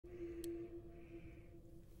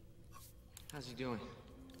How's he doing?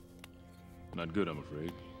 Not good, I'm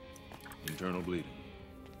afraid. Internal bleeding.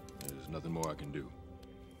 There's nothing more I can do.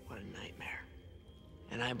 What a nightmare.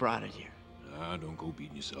 And I brought it here. Ah, don't go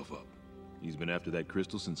beating yourself up. He's been after that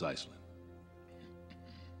crystal since Iceland.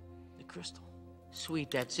 The crystal.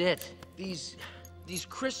 Sweet, that's it. These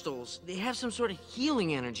crystals, they have some sort of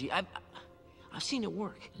healing energy. I've seen it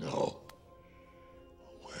work. No.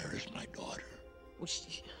 Where is my daughter? Well,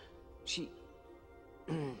 she...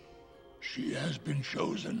 She has been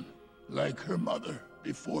chosen, like her mother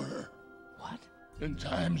before her. What? In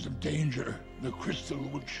times of danger, the crystal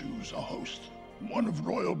will choose a host, one of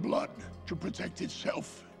royal blood, to protect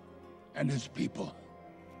itself and its people.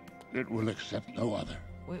 It will accept no other.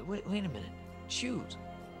 Wait a minute. Choose.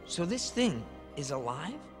 So this thing is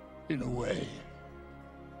alive? In a way.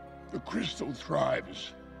 The crystal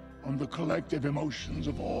thrives on the collective emotions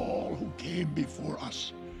of all who came before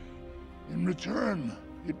us. In return,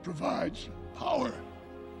 it provides power,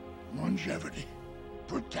 longevity,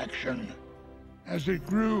 protection. As it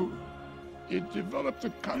grew, it developed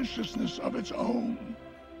a consciousness of its own.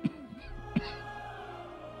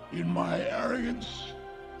 In my arrogance,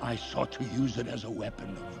 I sought to use it as a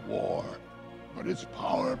weapon of war, but its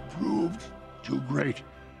power proved too great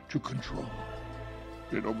to control.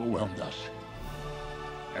 It overwhelmed us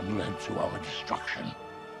and led to our destruction.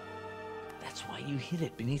 That's why you hid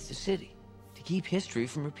it beneath the city, to keep history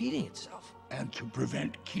from repeating itself. And to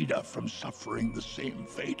prevent Kida from suffering the same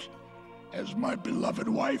fate as my beloved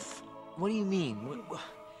wife. What do you mean?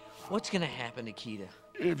 What's gonna happen to Kida?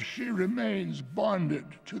 If she remains bonded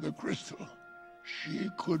to the crystal, she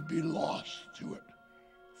could be lost to it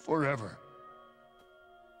forever.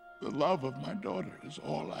 The love of my daughter is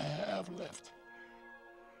all I have left.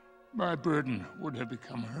 My burden would have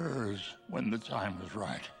become hers when the time was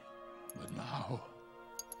right. But now,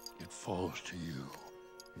 it falls to you.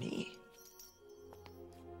 Me?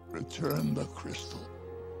 Return the crystal.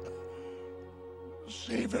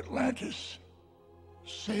 Save Atlantis.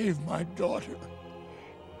 Save my daughter.